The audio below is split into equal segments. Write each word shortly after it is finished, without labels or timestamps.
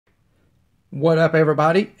What up,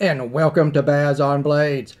 everybody, and welcome to Baz on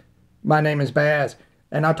Blades. My name is Baz,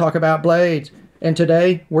 and I talk about blades. And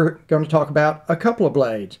today we're going to talk about a couple of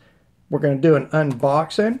blades. We're going to do an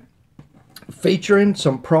unboxing featuring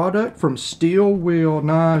some product from Steel Wheel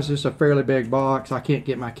Knives. This is a fairly big box. I can't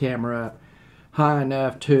get my camera up high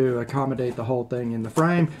enough to accommodate the whole thing in the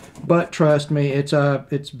frame, but trust me, it's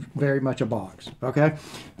very much a box. Okay.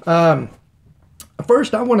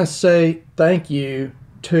 First, I want to say thank you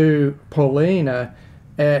to Paulina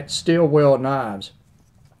at Steel Wheel Knives.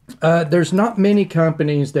 There's not many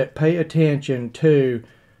companies that pay attention to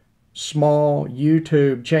small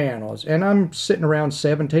YouTube channels, and I'm sitting around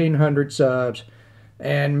 1,700 subs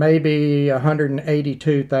and maybe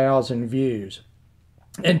 182,000 views.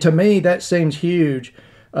 And to me, that seems huge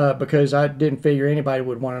because I didn't figure anybody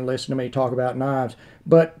would want to listen to me talk about knives.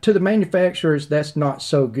 But to the manufacturers, that's not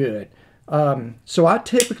so good. So I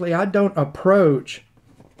don't approach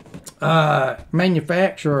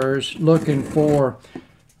manufacturers looking for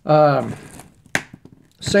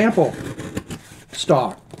sample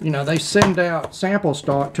stock. You know, they send out sample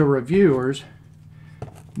stock to reviewers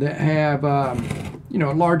that have you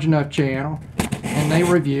know, a large enough channel, and they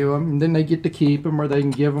review them, and then they get to keep them, or they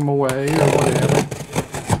can give them away or whatever.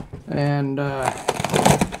 And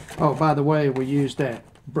oh, by the way, we used that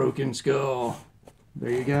broken skull.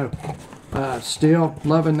 There you go. Still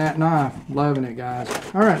loving that knife. Loving it, guys.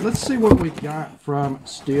 All right, let's see what we got from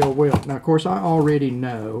Steel Wheel. Now, of course, I already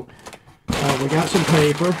know. We got some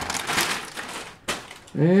paper.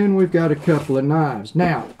 And we've got a couple of knives.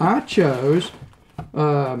 Now, I chose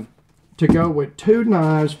to go with two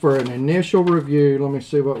knives for an initial review. Let me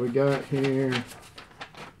see what we got here.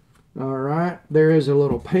 All right, there is a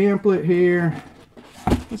little pamphlet here.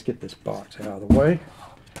 Let's get this box out of the way.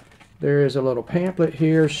 There is a little pamphlet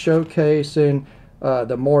here showcasing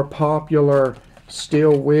the more popular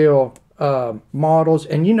Steel Wheel models.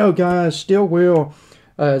 And you know, guys, Steel Wheel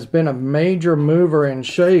has been a major mover and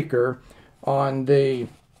shaker on the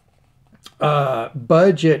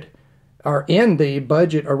budget, or in the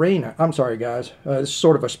budget arena. I'm sorry, guys. This is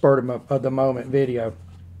sort of a spur of the moment video.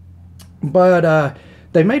 But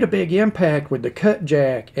they made a big impact with the cut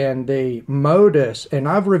jack and the modus, and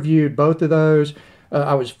I've reviewed both of those.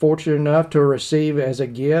 I was fortunate enough to receive as a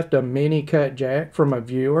gift a mini cut jack from a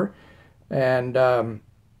viewer. And,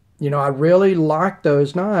 you know, I really like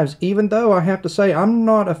those knives, even though I have to say I'm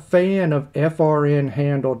not a fan of FRN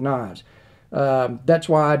handled knives. That's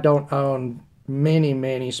why I don't own many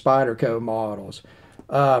Spyderco models.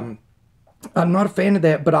 I'm not a fan of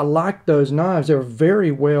that, but I like those knives. They're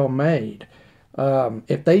very well made.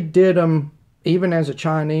 If they did them even as a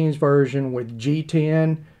Chinese version with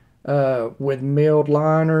G10, with milled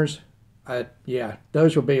liners, yeah,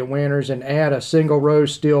 those will be winners. And add a single row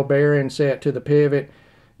steel bearing set to the pivot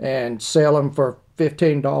and sell them for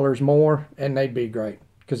 $15 more, and they'd be great,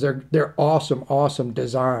 because they're awesome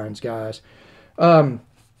designs, guys. But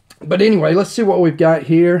anyway, let's see what we've got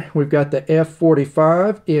here. We've got the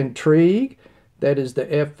F45 Intrigue. That is the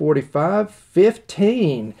F45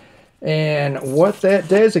 15. And what that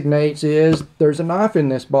designates is there's a knife in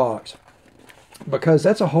this box, because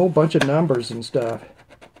that's a whole bunch of numbers and stuff.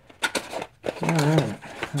 All right,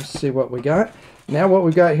 let's see what we got. Now what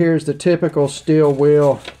we got here is the typical Steel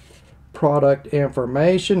Wheel product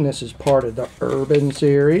information. This is part of the Urban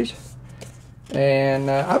series. And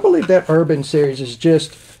I believe that Urban series is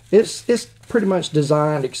just, it's pretty much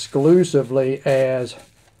designed exclusively as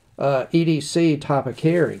EDC type of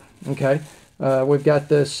carry. Okay. We've got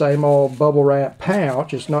this same old bubble wrap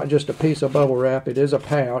pouch. It's not just a piece of bubble wrap, it is a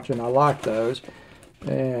pouch, and I like those.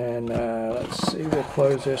 And let's see, we'll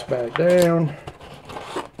close this back down.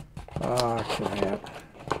 Ah, crap.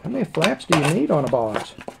 How many flaps do you need on a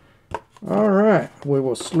box? Alright, we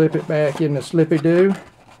will slip it back in the slippy-doo,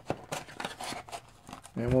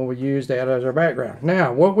 and we'll use that as our background.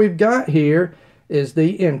 Now, what we've got here is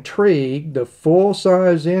the Intrigue, the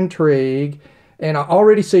full-size Intrigue. And I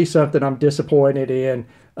already see something I'm disappointed in,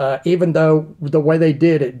 even though the way they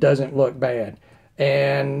did it doesn't look bad.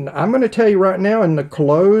 And I'm going to tell you right now, in the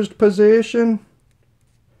closed position,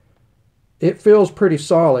 it feels pretty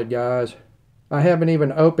solid, guys. I haven't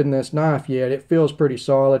even opened this knife yet. It feels pretty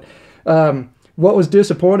solid. What was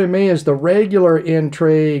disappointing me is the regular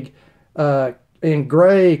Intrigue in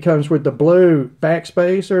gray comes with the blue back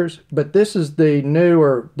spacers, but this is the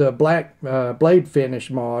newer, the black blade finish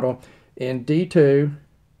model in D2,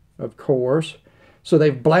 of course. So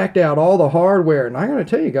they've blacked out all the hardware, and I'm going to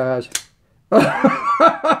tell you guys,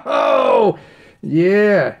 oh,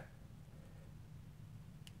 yeah,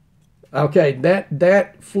 Okay,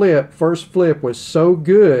 that first flip was so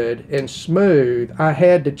good and smooth, I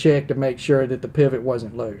had to check to make sure that the pivot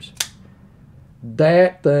wasn't loose.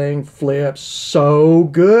 That thing flips so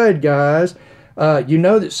good, guys. You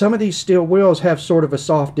know that some of these steel wheels have sort of a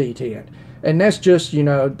soft detent. And that's just, you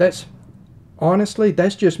know, honestly,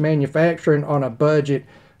 that's just manufacturing on a budget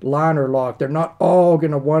liner lock. They're not all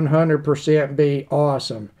going to 100% be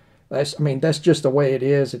awesome. That's just the way it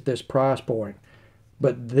is at this price point.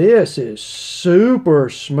 But this is super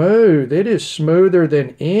smooth. It is smoother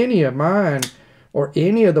than any of mine or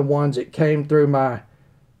any of the ones that came through my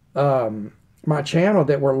my channel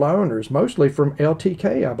that were loaners, mostly from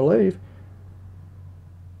LTK, I believe.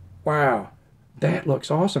 Wow, that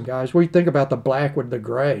looks awesome, guys. What do you think about the black with the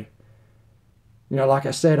gray? You know, like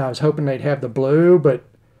I said, I was hoping they'd have the blue, but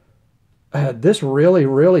this really,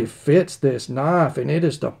 really fits this knife, and it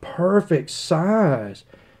is the perfect size.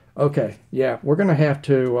 Okay, yeah, we're gonna have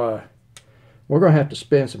to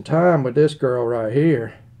spend some time with this girl right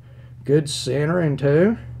here. Good centering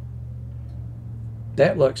too.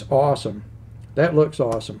 That looks awesome. That looks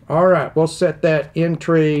awesome. All right, we'll set that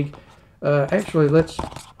Intrigue. Actually,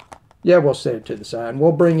 we'll set it to the side, and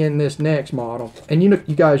we'll bring in this next model. And you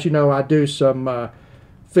guys, I do some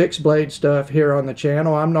fixed blade stuff here on the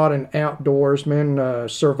channel. I'm not an outdoorsman,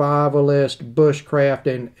 survivalist,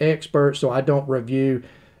 bushcrafting expert, so I don't review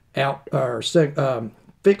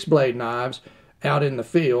fixed blade knives out in the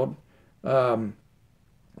field. I'm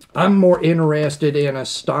more interested in a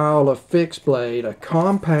style of fixed blade, a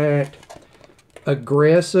compact,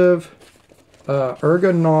 aggressive,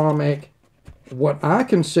 ergonomic, what I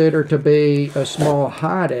consider to be a small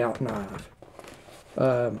hideout knife.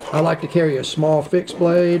 I like to carry a small fixed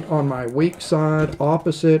blade on my weak side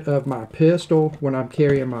opposite of my pistol when I'm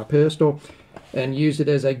carrying my pistol, and use it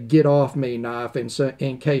as a get-off-me knife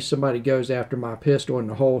in case somebody goes after my pistol in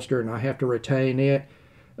the holster and I have to retain it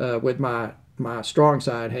with my strong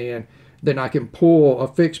side hand. Then I can pull a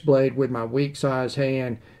fixed blade with my weak side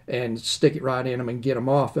hand and stick it right in them and get them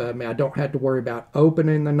off of me. I don't have to worry about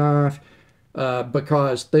opening the knife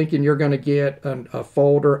because thinking you're going to get a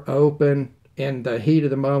folder open in the heat of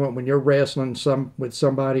the moment when you're wrestling with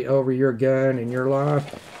somebody over your gun in your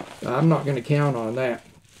life, I'm not going to count on that.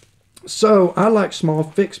 So I like small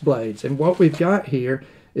fixed blades, and what we've got here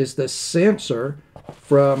is the Censor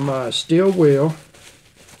from Steel Wheel.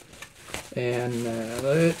 And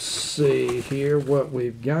let's see here what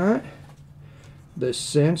we've got. The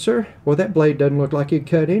Censor. Well, that blade doesn't look like it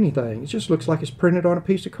cut anything. It just looks like it's printed on a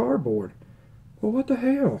piece of cardboard. Well, what the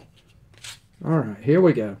hell? All right, here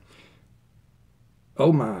we go.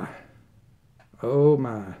 Oh my. Oh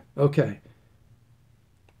my. Okay.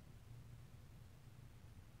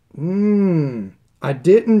 I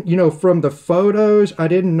didn't, from the photos, I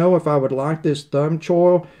didn't know if I would like this thumb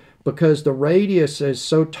choil because the radius is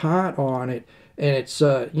so tight on it, and it's,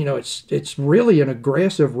 it's really an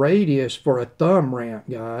aggressive radius for a thumb ramp,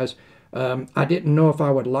 guys. I didn't know if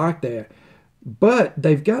I would like that. But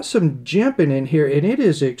they've got some jimping in here, and it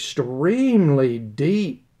is extremely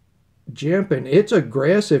deep jimping. It's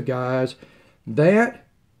aggressive, guys. There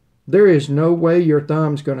is no way your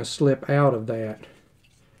thumb's going to slip out of that.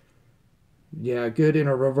 Yeah, good in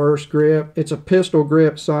a reverse grip. It's a pistol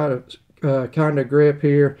grip kind of grip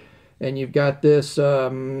here. And you've got this,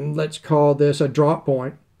 let's call this a drop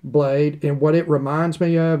point blade. And what it reminds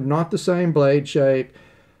me of, not the same blade shape,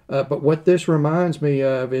 but what this reminds me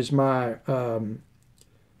of is my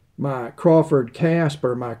Crawford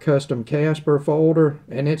Casper, my custom Casper folder.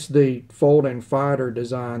 And it's the folding fighter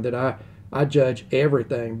design that I judge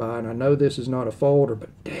everything by, and I know this is not a folder,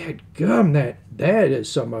 but dadgum, that is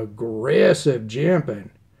some aggressive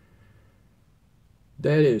jimping.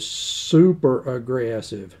 That is super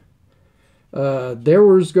aggressive. There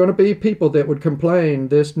was going to be people that would complain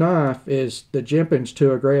this knife the jimping's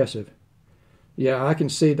too aggressive. Yeah, I can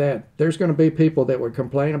see that. There's going to be people that would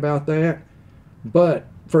complain about that, but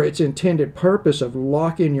for its intended purpose of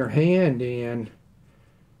locking your hand in,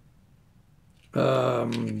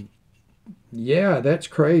 yeah, that's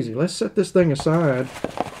crazy. Let's set this thing aside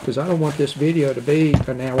because I don't want this video to be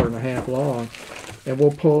an hour and a half long. And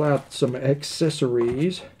we'll pull out some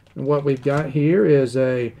accessories. And what we've got here is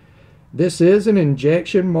this is an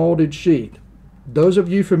injection molded sheath. Those of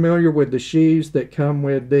you familiar with the sheaths that come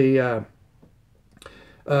with the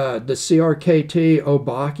CRKT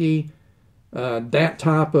Obaki, that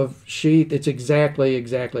type of sheath, it's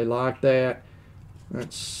exactly like that.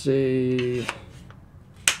 Let's see.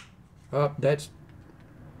 Oh, that's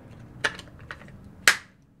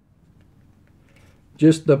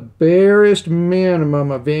just the barest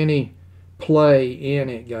minimum of any play in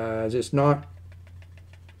it, guys. It's not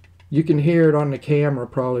You can hear it on the camera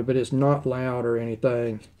probably, but it's not loud or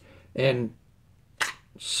anything. And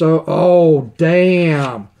so, oh,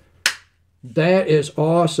 damn. That is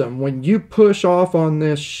awesome. When you push off on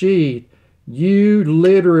this sheath, you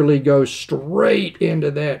literally go straight into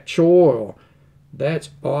that choil. That's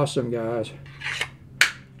awesome, guys.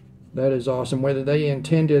 That is awesome. Whether they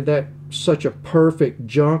intended that such a perfect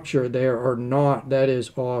juncture there or not, that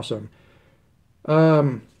is awesome.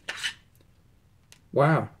 Wow.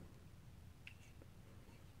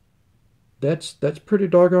 That's pretty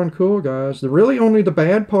doggone cool, guys. Really only the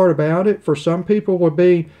bad part about it for some people would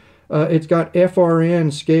be it's got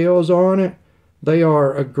FRN scales on it. They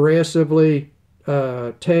are aggressively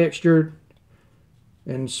textured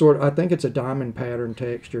and I think it's a diamond pattern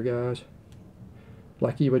texture, guys.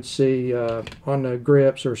 Like you would see on the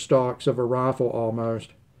grips or stocks of a rifle almost.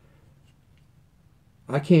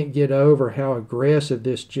 I can't get over how aggressive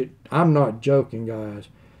this... I'm not joking, guys.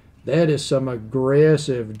 That is some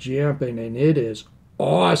aggressive jimping, and it is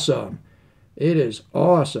awesome. It is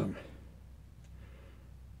awesome.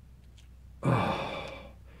 Oh,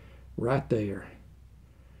 right there.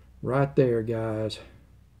 Right there, guys.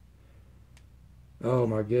 Oh,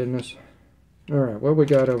 my goodness. All right, what we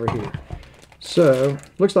got over here? So,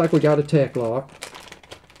 looks like we got a tech lock.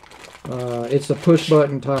 It's a push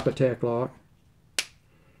button type of tech lock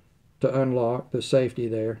to unlock the safety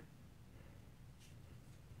there.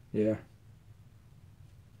 Yeah.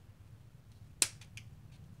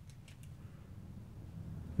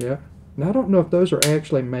 Yeah. Now, I don't know if those are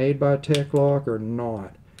actually made by Tech Lock or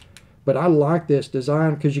not. But I like this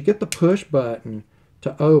design because you get the push button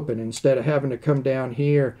to open instead of having to come down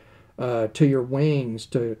here to your wings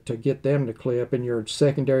to get them to clip, and your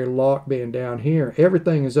secondary lock being down here.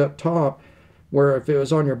 Everything is up top, where if it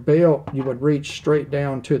was on your belt, you would reach straight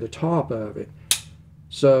down to the top of it.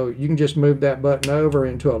 So you can just move that button over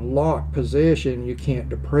into a lock position. You can't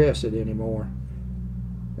depress it anymore.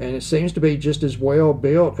 And it seems to be just as well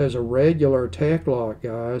built as a regular Tech Lock,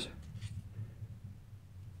 guys.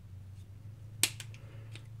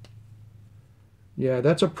 Yeah,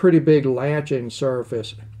 that's a pretty big latching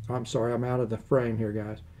surface. I'm sorry, I'm out of the frame here,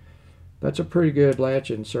 guys. That's a pretty good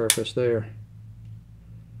latching surface there.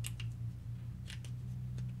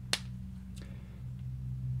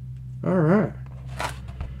 All right.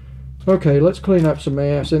 Okay, let's clean up some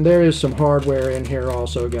mess. And there is some hardware in here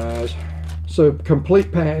also, guys. So,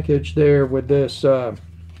 complete package there with this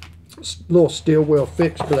little steel wheel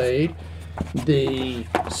fixed blade. The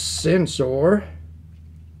Censor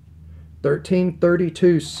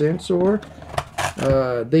 1332 Censor.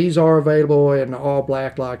 These are available in all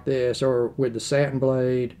black like this, or with the satin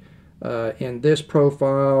blade in this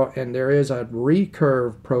profile, and there is a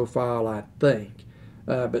recurve profile, I think.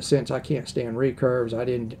 But since I can't stand recurves, I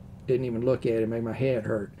didn't even look at it. It made my head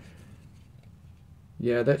hurt.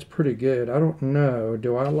 Yeah, that's pretty good. I don't know.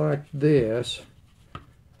 Do I like this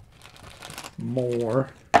more,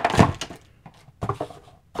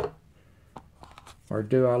 or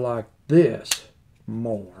do I like this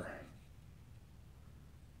more?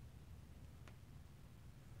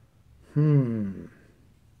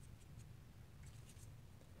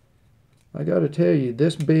 I got to tell you,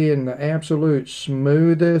 this being the absolute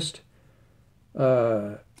smoothest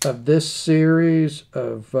of this series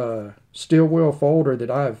of steel wheel folder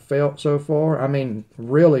that I've felt so far. I mean,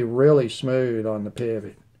 really, really smooth on the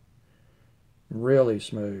pivot. Really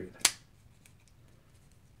smooth.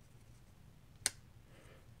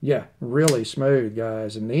 Yeah, really smooth,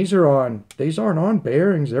 guys. And these aren't on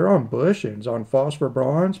bearings, they're on bushings, on phosphor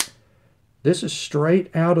bronze. This is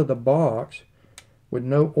straight out of the box with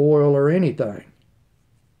no oil or anything.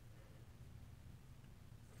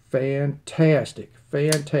 Fantastic,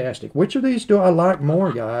 fantastic. Which of these do I like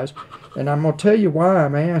more, guys? And I'm going to tell you why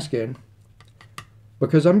I'm asking.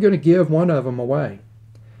 Because I'm going to give one of them away.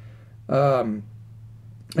 And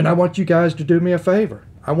I want you guys to do me a favor.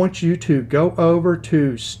 I want you to go over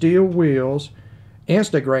to Steel Wheel's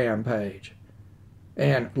Instagram page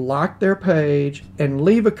and like their page and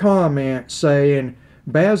leave a comment saying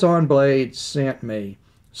Baz on Blade sent me,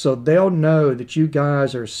 so they'll know that you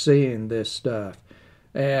guys are seeing this stuff.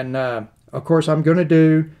 And of course, I'm going to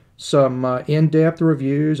do some in-depth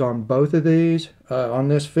reviews on both of these. On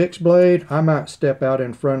this fixed blade, I might step out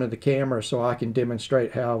in front of the camera so I can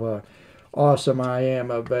demonstrate how awesome I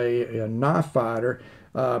am of a knife fighter.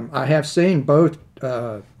 I have seen both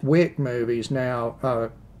Wick movies now.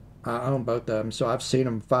 I own both of them, so I've seen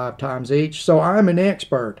them 5 times each. So I'm an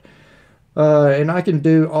expert. And I can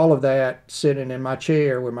do all of that sitting in my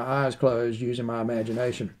chair with my eyes closed using my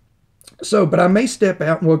imagination. So, but I may step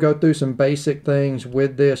out and we'll go through some basic things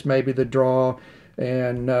with this, maybe the draw,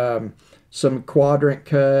 and some quadrant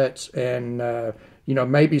cuts, and you know,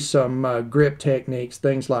 maybe some grip techniques,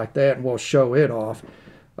 things like that, and we'll show it off.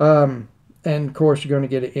 And of course, you're going to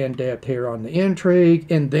get an in-depth here on the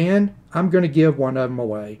Intrigue, and then I'm going to give one of them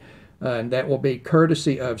away, and that will be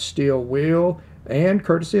courtesy of Steel Will and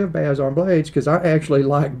courtesy of Baz on Blades, because I actually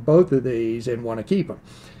like both of these and want to keep them.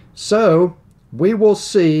 So we will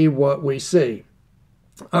see what we see.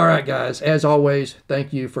 All right, guys, as always,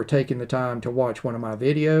 thank you for taking the time to watch one of my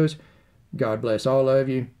videos. God bless all of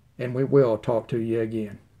you, and we will talk to you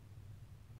again.